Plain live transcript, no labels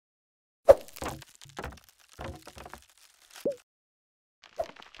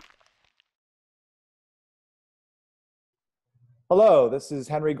Hello, this is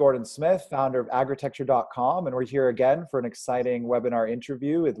Henry Gordon-Smith, founder of Agritecture.com, and we're here again for an exciting webinar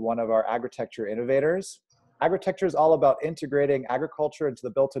interview with one of our agritecture innovators. Agritecture is all about integrating agriculture into the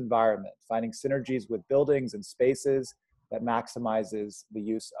built environment, finding synergies with buildings and spaces that maximizes the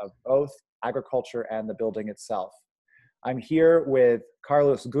use of both agriculture and the building itself. I'm here with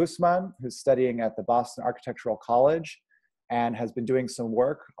Carlos Guzman, who's studying at the Boston Architectural College and has been doing some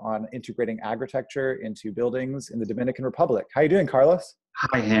work on integrating agritecture into buildings in the Dominican Republic. How are you doing, Carlos?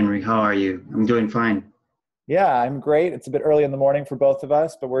 Hi, Henry. How are you? I'm doing fine. Yeah, I'm great. It's a bit early in the morning for both of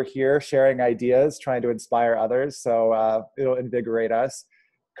us, but we're here sharing ideas, trying to inspire others, so it'll invigorate us.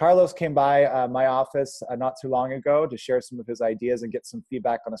 Carlos came by my office not too long ago to share some of his ideas and get some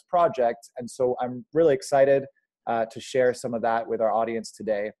feedback on his project, and so I'm really excited to share some of that with our audience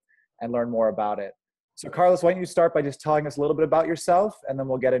today and learn more about it. So Carlos, why don't you start by just telling us a little bit about yourself, and then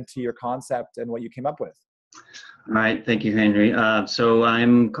we'll get into your concept and what you came up with. All right. Thank you, Henry. So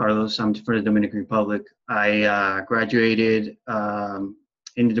I'm Carlos. I'm from the Dominican Republic. I graduated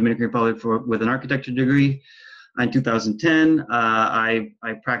in the Dominican Republic with an architecture degree in 2010. I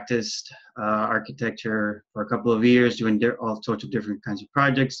practiced architecture for a couple of years, doing all sorts of different kinds of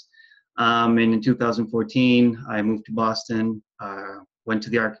projects. And in 2014, I moved to Boston, went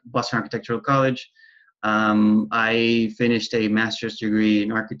to the Boston Architectural College. I finished a master's degree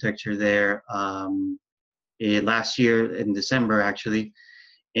in architecture there last year in December, actually,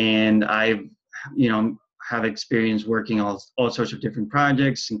 and I've have experience working all sorts of different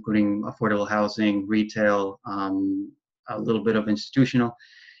projects, including affordable housing, retail, a little bit of institutional.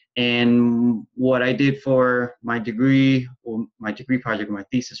 And what I did for my degree, or my degree project, or my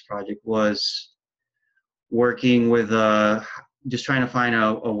thesis project, was working with just trying to find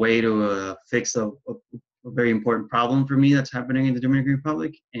a way to fix a very important problem for me that's happening in the Dominican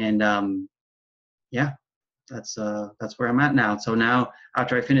Republic. And yeah, that's where I'm at now. So now,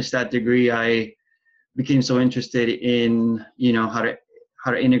 after I finished that degree, I became so interested in how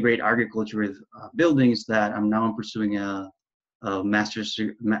to integrate agriculture with buildings that I'm pursuing a master's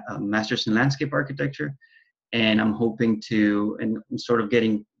in landscape architecture, and I'm hoping to, and I'm sort of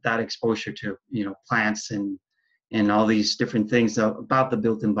getting that exposure to plants and all these different things about the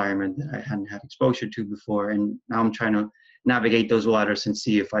built environment that I hadn't had exposure to before. And now I'm trying to navigate those waters and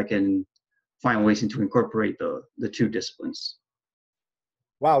see if I can find ways to incorporate the two disciplines.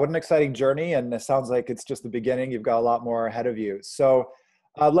 Wow, what an exciting journey. And it sounds like it's just the beginning. You've got a lot more ahead of you. So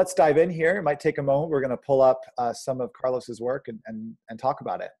let's dive in here. It might take a moment. We're going to pull up some of Carlos's work and talk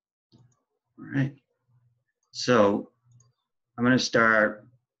about it. All right. So I'm going to start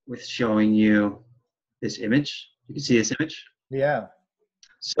with showing you this image. You can see this image? Yeah.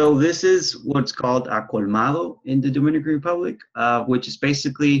 So this is what's called a colmado in the Dominican Republic, which is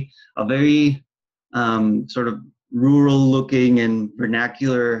basically a very sort of rural-looking and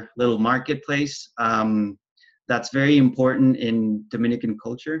vernacular little marketplace that's very important in Dominican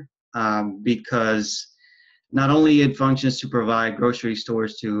culture because not only it functions to provide grocery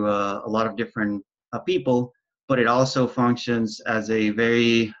stores to a lot of different people, but it also functions as a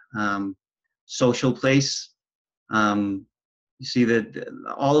very social place. You see that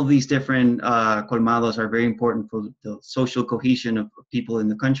all of these different colmados are very important for the social cohesion of people in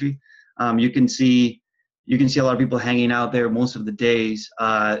the country. You can see a lot of people hanging out there most of the days.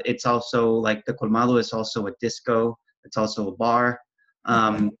 It's also like the colmado is also a disco. It's also a bar.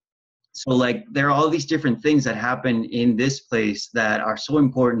 So like there are all these different things that happen in this place that are so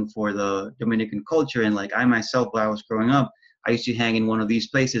important for the Dominican culture. And like I myself, while I was growing up, I used to hang in one of these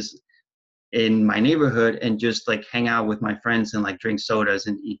places in my neighborhood and just like hang out with my friends and like drink sodas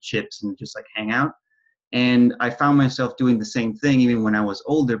and eat chips and just like hang out. And I found myself doing the same thing even when I was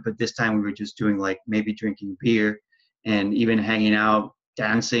older, but this time we were just doing like maybe drinking beer and even hanging out,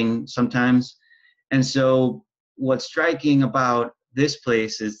 dancing sometimes. And so what's striking about this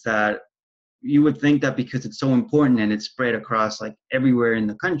place is that you would think that because it's so important and it's spread across like everywhere in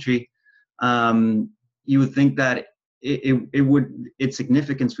the country, you would think that its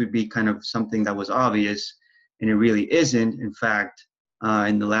significance would be kind of something that was obvious, and it really isn't. In fact,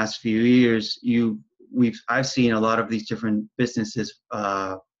 in the last few years, I've seen a lot of these different businesses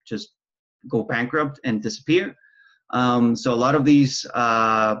just go bankrupt and disappear. So a lot of these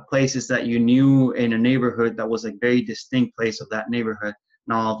places that you knew in a neighborhood that was a very distinct place of that neighborhood,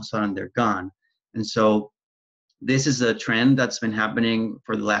 now all of a sudden they're gone. And so this is a trend that's been happening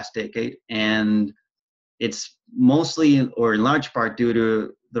for the last decade, and it's mostly or in large part due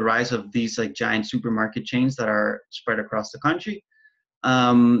to the rise of these like giant supermarket chains that are spread across the country.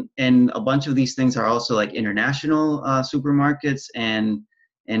 And a bunch of these things are also like international supermarkets and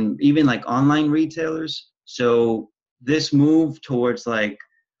even like online retailers. So this move towards like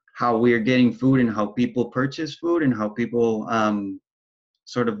how we're getting food and how people purchase food and how people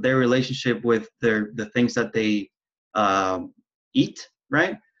sort of their relationship with the things that they eat,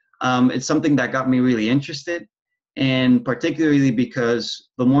 right? It's something that got me really interested, and particularly because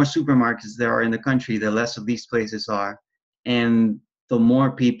the more supermarkets there are in the country, the less of these places are, and the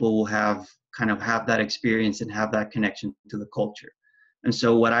more people will have that experience and have that connection to the culture. And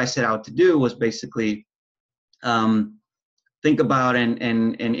so what I set out to do was basically think about and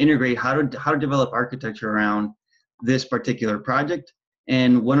integrate how to develop architecture around this particular project.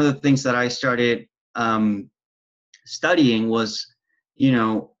 And one of the things that I started studying was,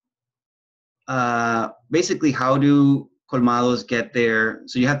 basically how do colmados get there.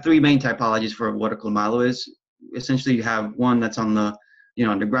 So you have three main typologies for what a colmado is. Essentially, you have one that's on the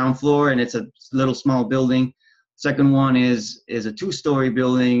on the ground floor, and it's a little small building. Second one is a two-story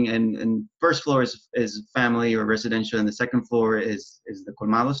building, and first floor is family or residential, and the second floor is the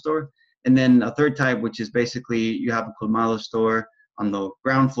colmado store. And then a third type, which is basically you have a colmado store on the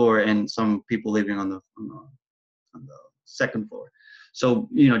ground floor and some people living on the second floor. So,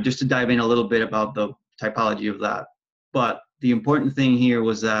 just to dive in a little bit about the typology of that. But the important thing here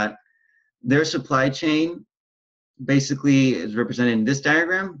was that their supply chain basically is represented in this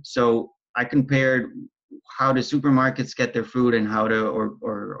diagram. So I compared how do supermarkets get their food and how to,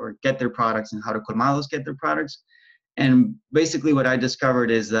 or get their products, and how do colmados get their products. And basically what I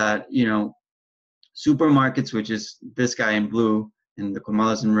discovered is that, supermarkets, which is this guy in blue and the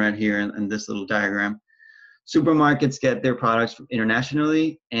colmados in red here in this little diagram, supermarkets get their products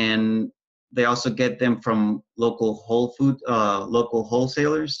internationally, and they also get them from local local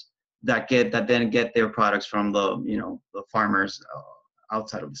wholesalers that then get their products from the farmers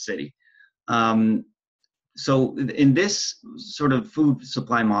outside of the city. So in this sort of food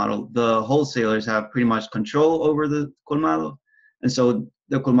supply model, the wholesalers have pretty much control over the colmado, and so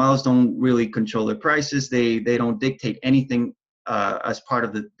the colmados don't really control their prices. They don't dictate anything as part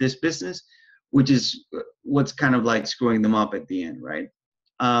of this business, which is what's kind of like screwing them up at the end, right?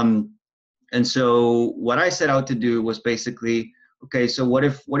 And so what I set out to do was basically, okay, so what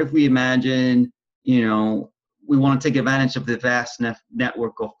if we imagine, we want to take advantage of the vast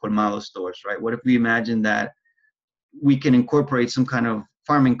network of colmado stores, right? What if we imagine that we can incorporate some kind of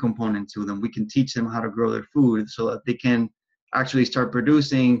farming component to them? We can teach them how to grow their food so that they can actually start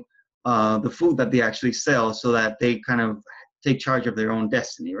producing the food that they actually sell, so that they kind of take charge of their own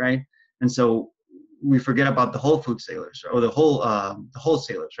destiny, right? And so we forget about the whole food sailors or the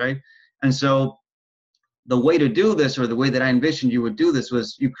wholesalers, right? And so the way to do this, or the way that I envisioned you would do this,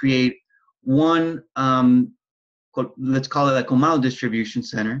 was you create one, let's call it a colmado distribution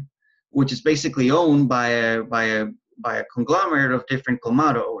center, which is basically owned by a conglomerate of different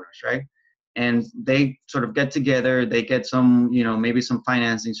colmado owners, right? And they sort of get together, they get some, maybe some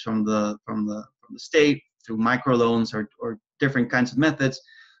financings from the state through microloans or different kinds of methods.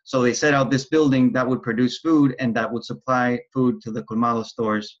 So they set out this building that would produce food and that would supply food to the colmado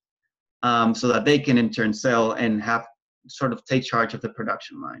stores, so that they can in turn sell and have sort of take charge of the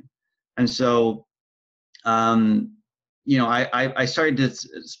production line. And so, I started to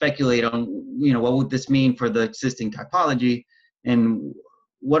speculate on, what would this mean for the existing typology, and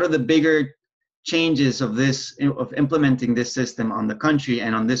what are the bigger changes of implementing this system on the country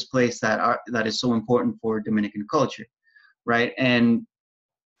and on this place that is so important for Dominican culture, right? And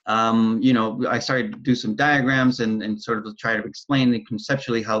I started to do some diagrams and sort of try to explain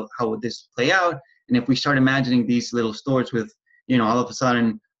conceptually how would this play out. And if we start imagining these little stores with, all of a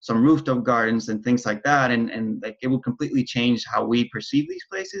sudden some rooftop gardens and things like that, and like it would completely change how we perceive these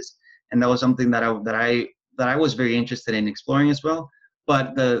places. And that was something that I was very interested in exploring as well.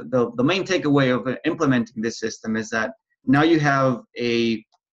 But the main takeaway of implementing this system is that now you have a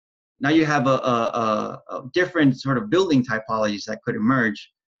different sort of building typologies that could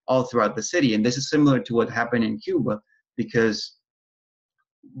emerge all throughout the city. And this is similar to what happened in Cuba, because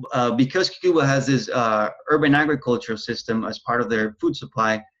Cuba has this urban agricultural system as part of their food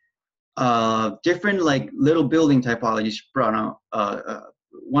supply. Different like little building typologies brought out.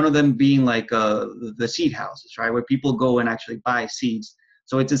 One of them being like the seed houses, right, where people go and actually buy seeds.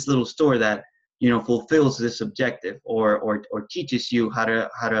 So it's this little store that fulfills this objective, or teaches you how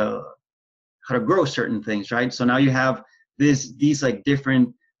to grow certain things, right? So now you have these like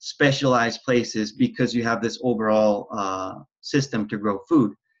different specialized places because you have this overall system to grow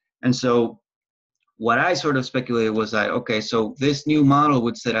food. And so what I sort of speculated was that, okay, so this new model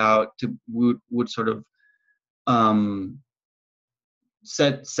would set out to would sort of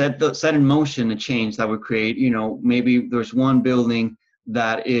set in motion a change that would create, maybe there's one building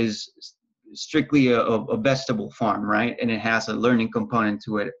that is strictly a vegetable farm, right? And it has a learning component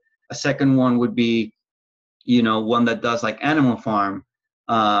to it. A second one would be, one that does like animal farm,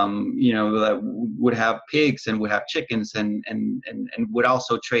 that would have pigs and would have chickens and would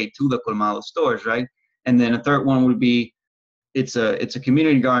also trade to the Colmado stores, right? And then a third one would be, it's a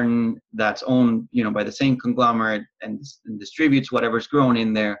community garden that's owned, by the same conglomerate and distributes whatever's grown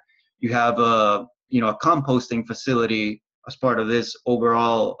in there. You have a composting facility as part of this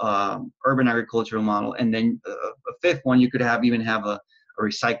overall urban agricultural model. And then a fifth one, you could even have a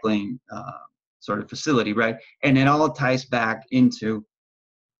recycling sort of facility, right? And it all ties back into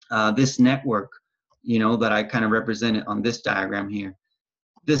this network, that I kind of represented on this diagram here.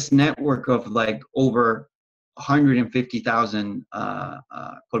 This network of like over 150,000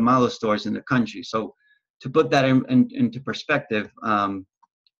 Colmado stores in the country. So to put that into perspective, I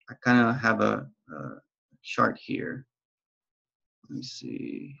kind of have a chart here. Let me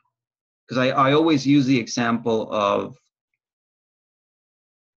see, because I always use the example of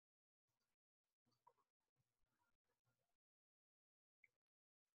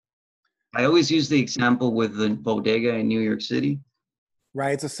with the bodega in New York City.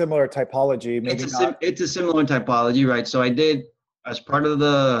 Right, it's a similar typology. Maybe it's a similar typology, right? So I did, as part of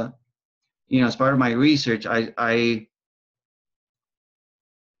the, as part of my research, I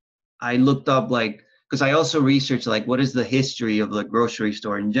looked up, like, because I also researched like what is the history of the grocery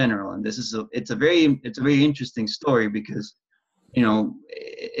store in general, and this is it's a very interesting story because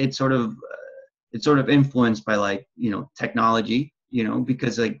it's sort of influenced by like technology,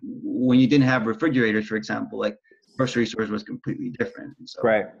 because like when you didn't have refrigerators, for example, like grocery stores was completely different. And so,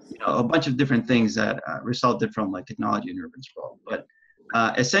 right. A bunch of different things that resulted from like technology and urban sprawl. But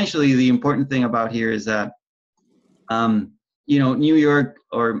essentially, the important thing about here is that, New York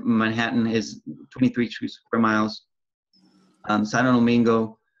or Manhattan is 23 square miles. Santo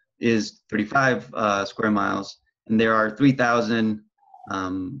Domingo is 35 square miles, and there are 3,000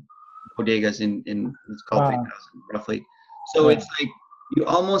 bodegas in it's called 3,000 roughly. So it's like you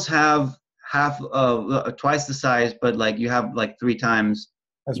almost have twice the size, but like you have like 3 times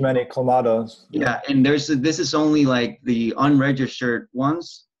as many Colmados. Yeah, and this is only like the unregistered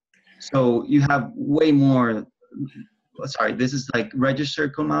ones. So you have way more. Sorry, this is like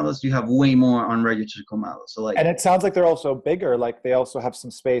registered Colmados. You have way more unregistered Colmados. So like, and it sounds like they're also bigger. Like they also have some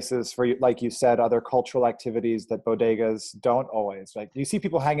spaces for, like you said, other cultural activities that bodegas don't always. Like you see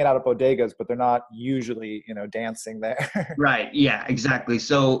people hanging out at bodegas, but they're not usually, dancing there. Right. Yeah. Exactly.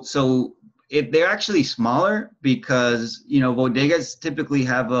 So they're actually smaller because bodegas typically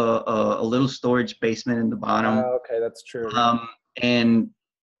have a little storage basement in the bottom. Okay, that's true. And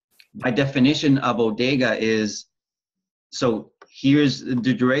by definition, a bodega is. So here's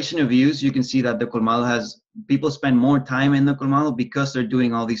the duration of use. You can see that the Colmado people spend more time in the Colmado because they're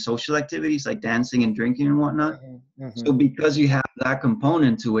doing all these social activities like dancing and drinking and whatnot. Mm-hmm. So because you have that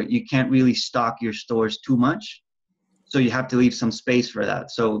component to it, you can't really stock your stores too much. So you have to leave some space for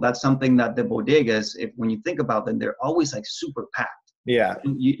that. So that's something that the bodegas, when you think about them, they're always like super packed. Yeah.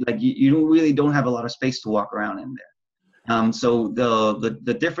 You don't have a lot of space to walk around in there. So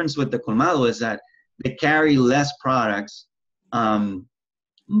the difference with the Colmado is that they carry less products.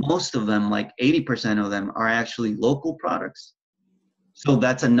 Most of them, like 80% of them, are actually local products. So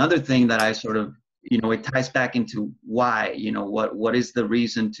that's another thing that I sort of, it ties back into why, what is the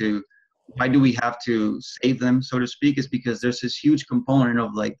reason why do we have to save them, so to speak, is because there's this huge component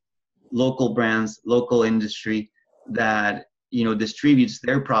of like local brands, local industry that, distributes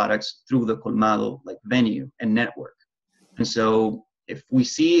their products through the Colmado like venue and network. And so if we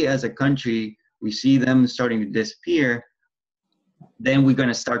see as a country, we see them starting to disappear, then we're going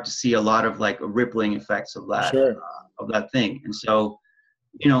to start to see a lot of like rippling effects of that, sure. Of that thing. And so,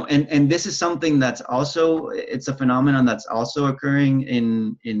 and this is something that's also, it's a phenomenon that's also occurring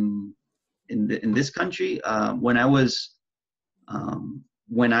in this country. When I was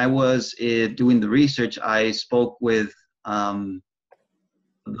doing the research, I spoke with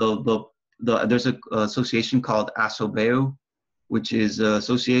there's an association called ASOBEO, which is the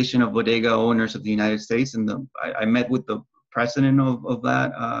Association of Bodega Owners of the United States. And I met with the president of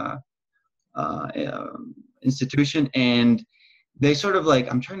that institution. And they sort of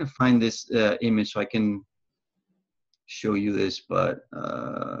like, I'm trying to find this image so I can show you this, but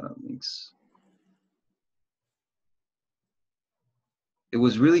it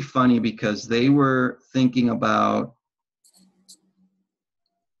was really funny because they were thinking about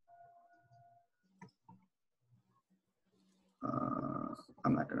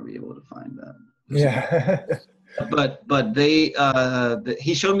I'm not going to be able to find that. Yeah. But they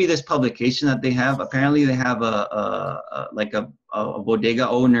he showed me this publication that they have. Apparently they have a bodega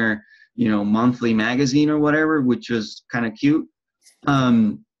owner monthly magazine or whatever, which was kind of cute.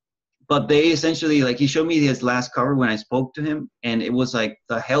 But they essentially, like, he showed me his last cover when I spoke to him, and it was like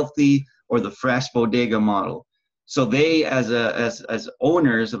the healthy or the fresh bodega model. So they, as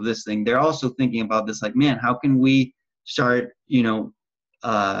owners of this thing, they're also thinking about this, like, man, how can we start,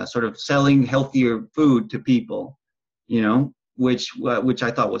 sort of selling healthier food to people, which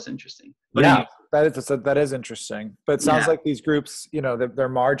I thought was interesting. But Yeah, anyway, that is interesting. But it sounds yeah, like these groups, their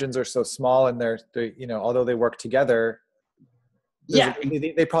margins are so small, and they although they work together, yeah,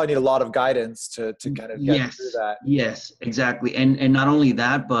 they probably need a lot of guidance to kind of get through that. yes, exactly. And not only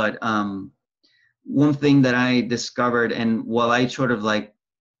that, but one thing that I discovered, and while I sort of like,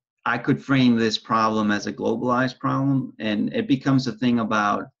 I could frame this problem as a globalized problem, and it becomes a thing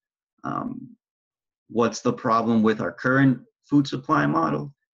about what's the problem with our current food supply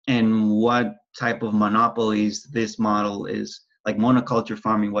model, and what type of monopolies this model is, like monoculture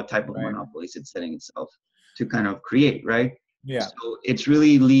farming, what type of Right. monopolies it's setting itself to kind of create, right? Yeah. So it's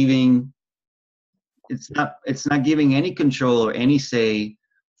really leaving, it's not giving any control or any say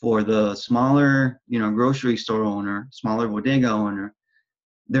for the smaller, grocery store owner, smaller bodega owner.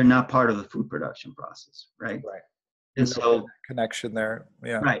 They're not part of the food production process, right? Right. And There's so, no connection there.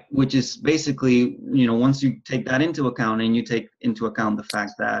 Yeah. right, which is basically, once you take that into account, and you take into account the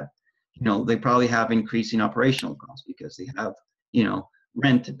fact that, they probably have increasing operational costs because they have,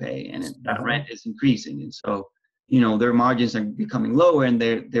 rent to pay, and that rent is increasing. And so, their margins are becoming lower, and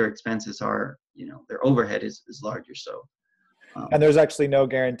their expenses are, their overhead is larger. So, and there's actually no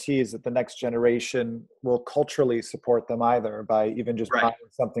guarantees that the next generation will culturally support them either, by even just right. buying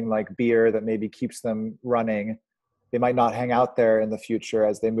something like beer that maybe keeps them running. They might not hang out there in the future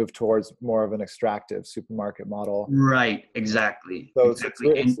as they move towards more of an extractive supermarket model. Right, exactly. So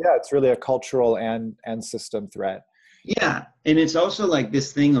Exactly. it's really a cultural and system threat. Yeah, and it's also like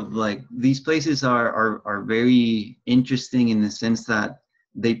this thing of like, these places are very interesting in the sense that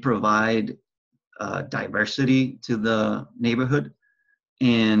they provide diversity to the neighborhood,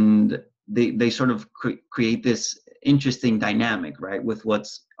 and they sort of create this interesting dynamic, right, with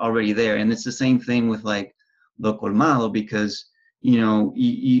what's already there. And it's the same thing with like the Colmado, because you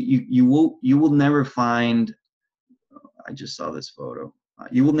will never find, I just saw this photo,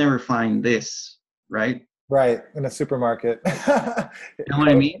 you will never find this, right? Right, in a supermarket. You know what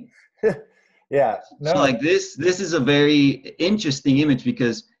I mean? Yeah. No. So like this is a very interesting image,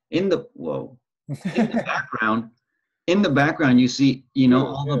 because in the background you see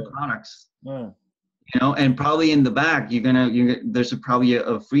all the products, and probably in the back there's probably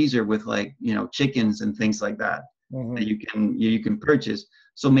a freezer with like chickens and things like that that you can purchase.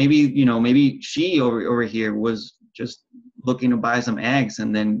 So maybe she over here was just looking to buy some eggs,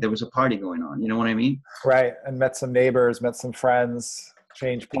 and then there was a party going on. You know what I mean? Right, and met some neighbors, met some friends,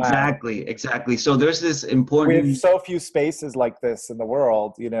 changed plans. Exactly. So there's this important. We have so few spaces like this in the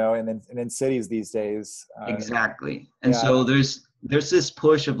world, and in cities these days. Exactly. And so there's this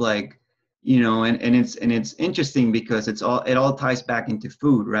push of like, and it's interesting because it all ties back into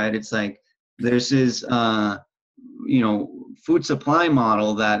food, right? It's like there's this food supply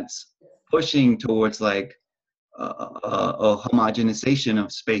model that's pushing towards like a homogenization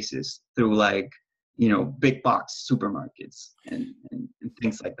of spaces through like big box supermarkets and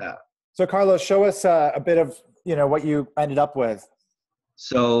things like that. So Carlos, show us a bit of what you ended up with.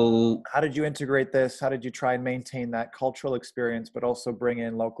 So how did you integrate this? How did you try and maintain that cultural experience but also bring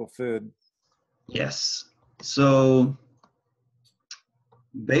in local food? Yes. So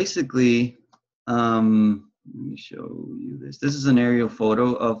basically, let me show you this. This is an aerial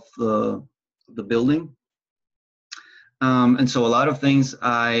photo of the building. And so a lot of things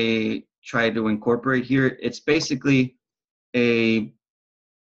I try to incorporate here. It's basically there's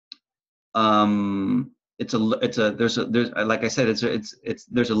like I said,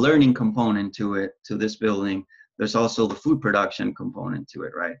 there's a learning component to this building. There's also the food production component to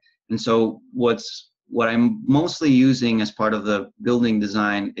it, right? And so what I'm mostly using as part of the building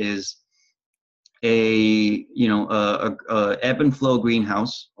design is a ebb and flow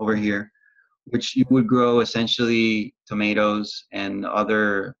greenhouse over here, which you would grow essentially tomatoes and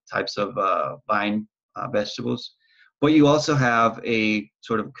other types of vine vegetables. But you also have a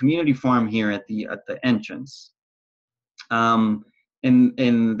sort of community farm here at the entrance. And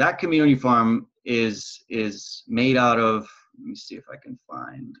that community farm is made out of, let me see if I can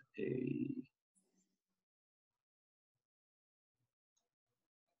find a,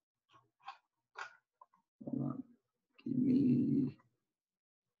 hold on, give me.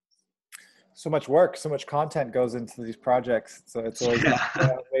 So much work, so much content goes into these projects. So it's always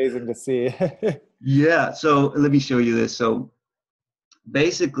amazing to see. Yeah, so let me show you this. So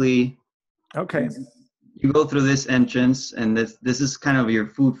basically, Okay. You go through this entrance, and this is kind of your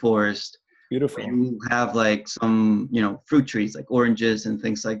food forest. Beautiful. You have like some, fruit trees like oranges and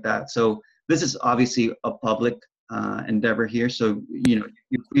things like that. So this is obviously a public endeavor here. So, you're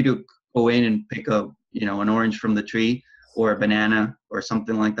free to go in and pick an orange from the tree or a banana or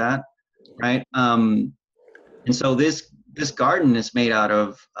something like that. Right. And so this garden is made out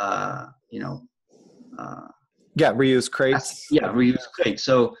of, Yeah, reuse crates. yeah, reuse crates.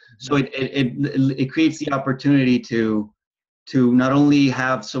 So it creates the opportunity to not only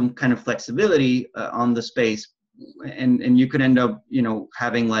have some kind of flexibility on the space, and you could end up,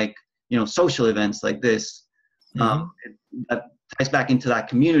 having like, social events like this. Mm-hmm. That ties back into that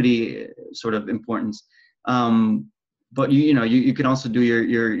community sort of importance. But you can also do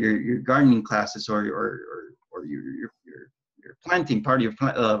your gardening classes or your planting part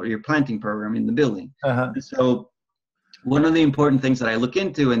of your planting program in the building. Uh-huh. And so one of the important things that I look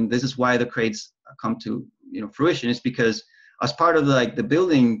into, and this is why the crates come to fruition, is because as part of the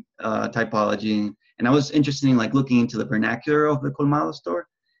building typology, and I was interested in looking into the vernacular of the Colmados store,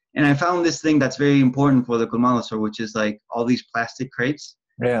 and I found this thing that's very important for the Colmados store, which is all these plastic crates.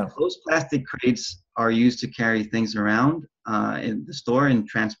 Yeah. Those plastic crates are used to carry things around in the store and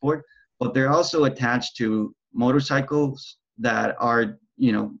transport, but they're also attached to motorcycles that are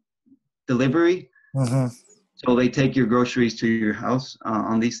delivery. Mm-hmm. So they take your groceries to your house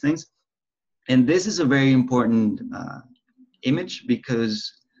on these things. And this is a very important image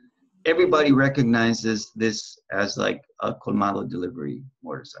because everybody recognizes this as a Colmado delivery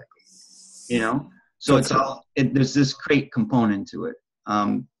motorcycle, So there's this crate component to it.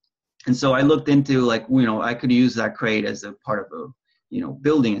 And so I looked into I could use that crate as a part of a,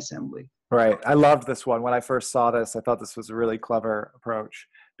 building assembly. Right. I loved this one. When I first saw this, I thought this was a really clever approach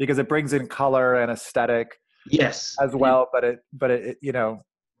because it brings in color and aesthetic. Yes. As well, but it's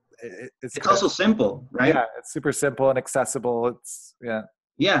also simple, right? Yeah, it's super simple and accessible.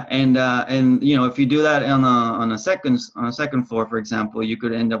 Yeah, and if you do that on a second floor, for example, you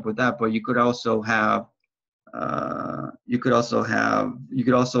could end up with that. But you could also have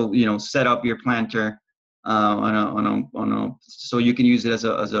set up your planter on a so you can use it as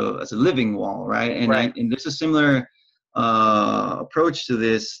a living wall, right? And right. And there's a similar approach to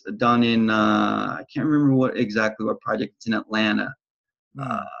this done in I can't remember what project. It's in Atlanta.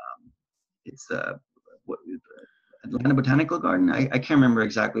 It's Atlanta Botanical Garden. I can't remember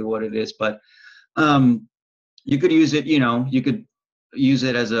exactly what it is, but you could use it. You could use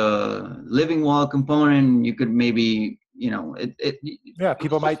it as a living wall component. You could maybe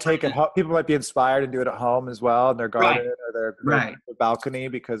people might take it. People might be inspired and do it at home as well in their garden or their balcony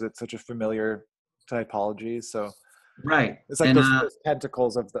because it's such a familiar typology. So. Right. It's like those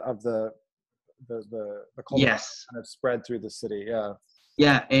tentacles of the yes, kind of spread through the city. Yeah.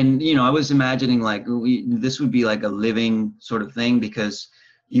 Yeah, and I was imagining this would be like a living sort of thing because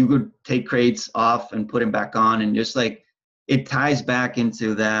you could take crates off and put them back on, and just it ties back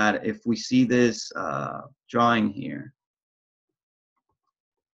into that. If we see this drawing here,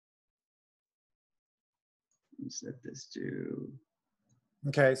 let me set this to.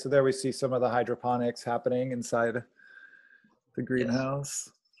 Okay, so there we see some of the hydroponics happening inside the greenhouse.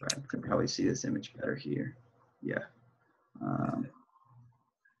 Yes. Right, I can probably see this image better here. Yeah.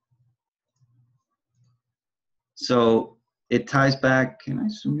 So it ties back. Can I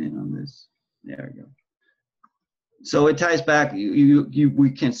zoom in on this? There we go. So it ties back.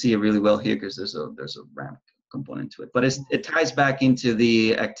 We can't see it really well here because there's a ramp component to it, but it ties back into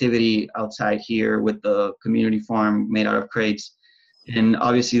the activity outside here with the community farm made out of crates, and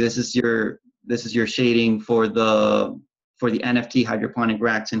obviously this is your shading for the NFT hydroponic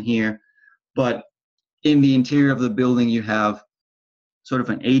racks in here, but in the interior of the building you have sort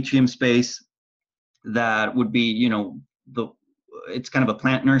of an atrium space that would be it's kind of a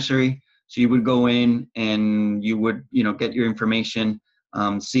plant nursery. So you would go in and you would get your information,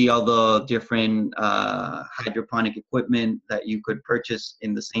 see all the different hydroponic equipment that you could purchase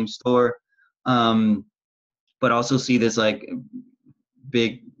in the same store, but also see this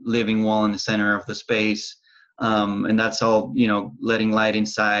big living wall in the center of the space, and that's all letting light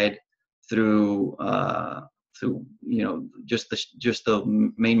inside through just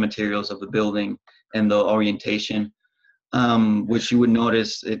the main materials of the building and the orientation, which you would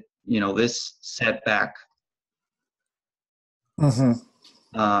notice this setback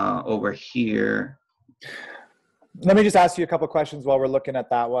over here. Let me just ask you a couple of questions while we're looking at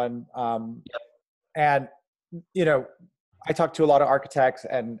that one. And I talk to a lot of architects,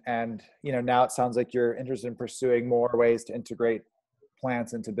 and now it sounds like you're interested in pursuing more ways to integrate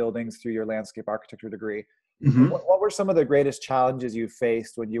plants into buildings through your landscape architecture degree. What were some of the greatest challenges you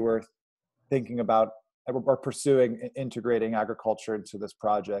faced when you were thinking about or pursuing integrating agriculture into this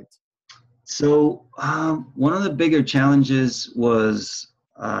project? So one of the bigger challenges was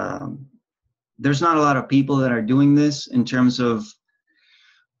there's not a lot of people that are doing this in terms of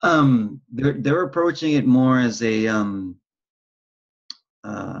they're approaching it more as a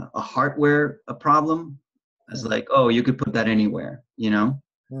hardware problem, as like, oh, you could put that anywhere, you know.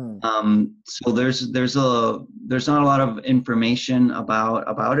 So there's not a lot of information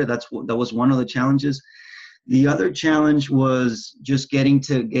about it. That was one of the challenges. The other challenge was just getting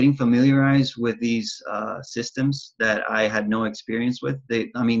familiarized with these systems that I had no experience with.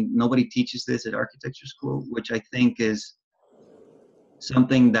 Nobody teaches this at architecture school, which I think is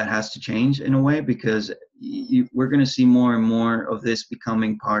something that has to change in a way, because we're going to see more and more of this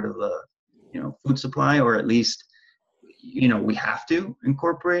becoming part of the, food supply, or at least, we have to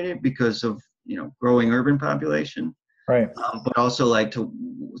incorporate it because of, growing urban population. Right. But also like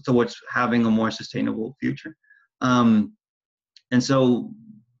towards having a more sustainable future. And so,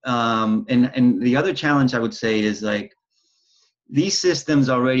 and the other challenge I would say is like, these systems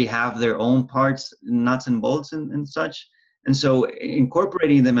already have their own parts, nuts and bolts and such. And so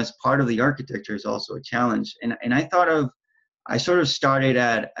incorporating them as part of the architecture is also a challenge. And I sort of started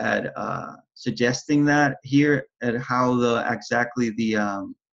at suggesting that here at how exactly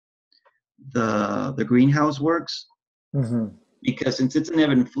the greenhouse works. Mm-hmm. Because since it's an ebb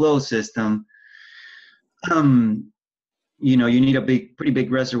and flow system, you need a pretty big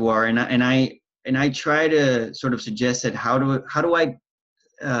reservoir, and I try to sort of suggest that how do I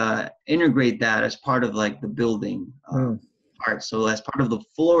integrate that as part of like the building part. So as part of the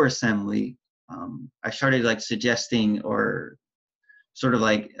floor assembly, I started like suggesting or sort of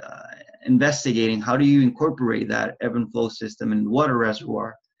like investigating how do you incorporate that ebb and flow system and water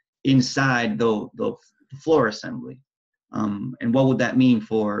reservoir inside the floor assembly. And what would that mean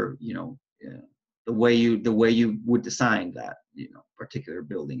for the way you would design that particular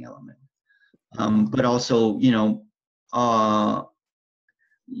building element, but also how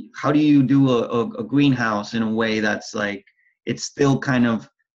do you do a greenhouse in a way that's like it's still kind of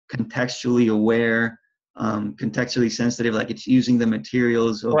contextually aware, contextually sensitive, like it's using the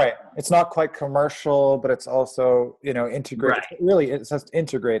materials of, right. It's not quite commercial, but it's also integrated. Right. Really, it's just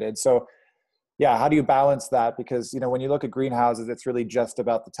integrated. So yeah, how do you balance that? Because when you look at greenhouses, it's really just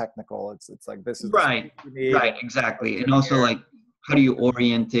about the technical. It's like this is right, exactly. And also like how do you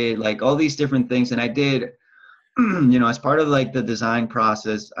orient it, like all these different things. And I did, as part of like the design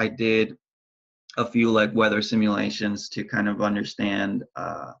process, I did a few like weather simulations to kind of understand,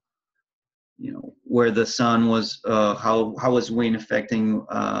 where the sun was, how was wind affecting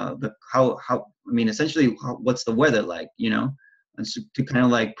essentially what's the weather like, and so to kind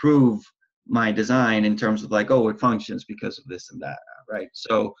of like prove my design in terms of like, oh, it functions because of this and that, right?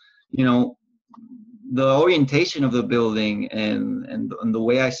 So, the orientation of the building and the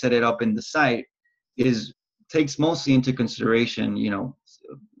way I set it up in the site takes mostly into consideration,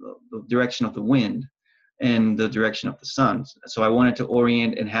 the direction of the wind and the direction of the sun. So I wanted to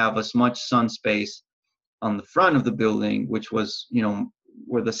orient and have as much sun space on the front of the building, which was,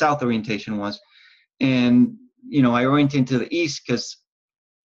 where the south orientation was. And, I oriented to the east because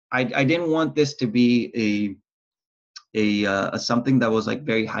I didn't want this to be a something that was like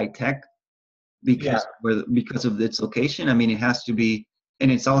very high tech because of its location. I mean, it has to be,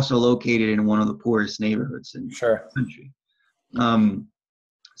 and it's also located in one of the poorest neighborhoods in the country.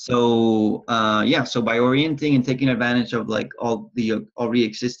 So by orienting and taking advantage of like all the already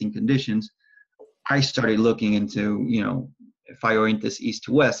existing conditions, I started looking into, if I orient this east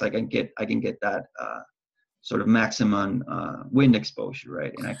to west, I can get that sort of maximum wind exposure,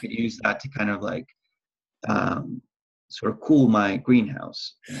 right? And I could use that to kind of like sort of cool my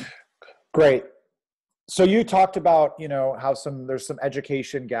greenhouse. Great. So you talked about, how there's some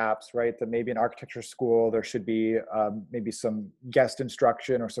education gaps, right? That maybe in architecture school, there should be maybe some guest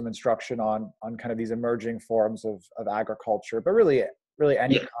instruction or some instruction on kind of these emerging forms of agriculture, but really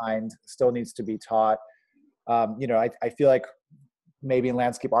any kind still needs to be taught. I feel like maybe in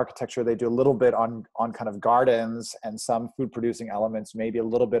landscape architecture, they do a little bit on kind of gardens and some food producing elements, maybe a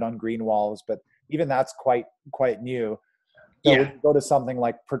little bit on green walls, but even that's quite new. So when you go to something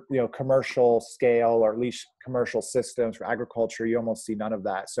like, commercial scale or at least commercial systems for agriculture, you almost see none of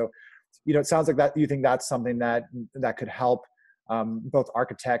that. So, it sounds like that you think that's something that could help both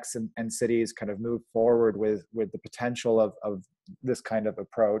architects and cities kind of move forward with the potential of this kind of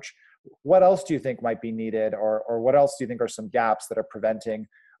approach. What else do you think might be needed, or what else do you think are some gaps that are preventing,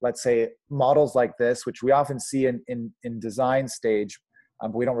 let's say, models like this, which we often see in design stage,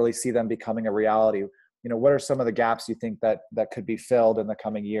 but we don't really see them becoming a reality? what are some of the gaps you think that could be filled in the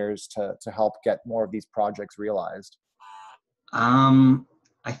coming years to help get more of these projects realized?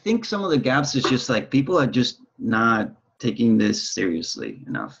 I think some of the gaps is just like people are just not taking this seriously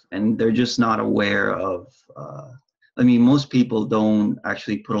enough, and they're just not aware of. I mean, most people don't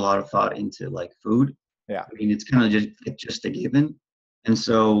actually put a lot of thought into like food. Yeah. I mean, it's kind of just a given, and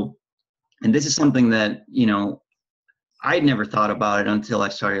so, and this is something that I'd never thought about it until I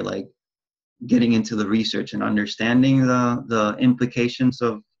started like getting into the research and understanding the implications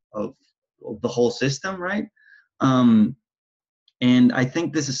of the whole system, right? And I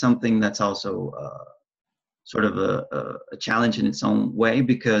think this is something that's also sort of a challenge in its own way,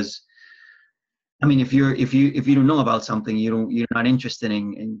 because I mean, if you don't know about something, you're not interested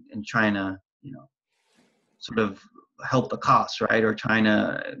in trying to sort of help the cause, right? Or trying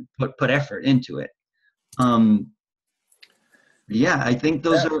to put effort into it. Yeah, I think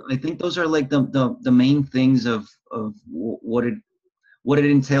those are like the main things of what it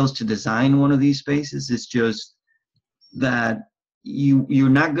entails to design one of these spaces. It's just that you're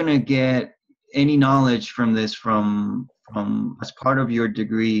not going to get any knowledge from this from as part of your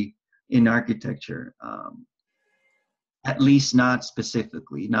degree in architecture, at least not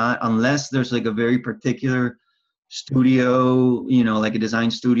specifically, not unless there's like a very particular studio, like a design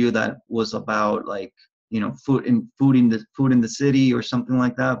studio that was about like food in the city or something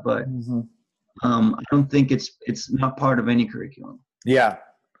like that. But I don't think it's not part of any curriculum. Yeah,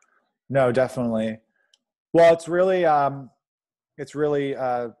 no, definitely. Well, it's really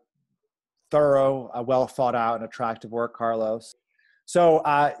thorough, well thought out, and attractive work, Carlos. So,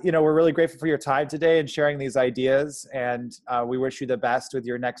 we're really grateful for your time today and sharing these ideas. And we wish you the best with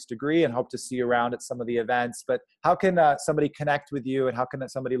your next degree and hope to see you around at some of the events. But how can somebody connect with you, and how can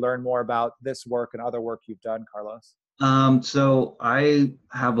somebody learn more about this work and other work you've done, Carlos? So I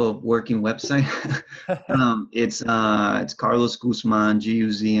have a working website. It's Carlos Guzman,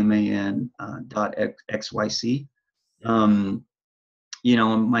 Guzman .xyz.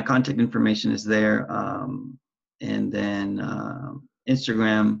 My contact information is there. And then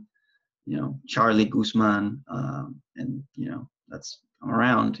Instagram, Charlie Guzman, and I'm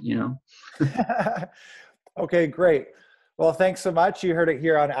around. Okay, great. Well, thanks so much. You heard it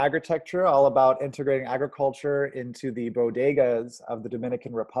here on Agritecture, all about integrating agriculture into the bodegas of the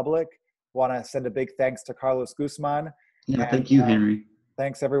Dominican Republic. Want to send a big thanks to Carlos Guzman. Yeah, thank you, Henry.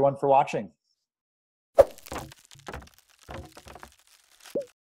 Thanks everyone for watching.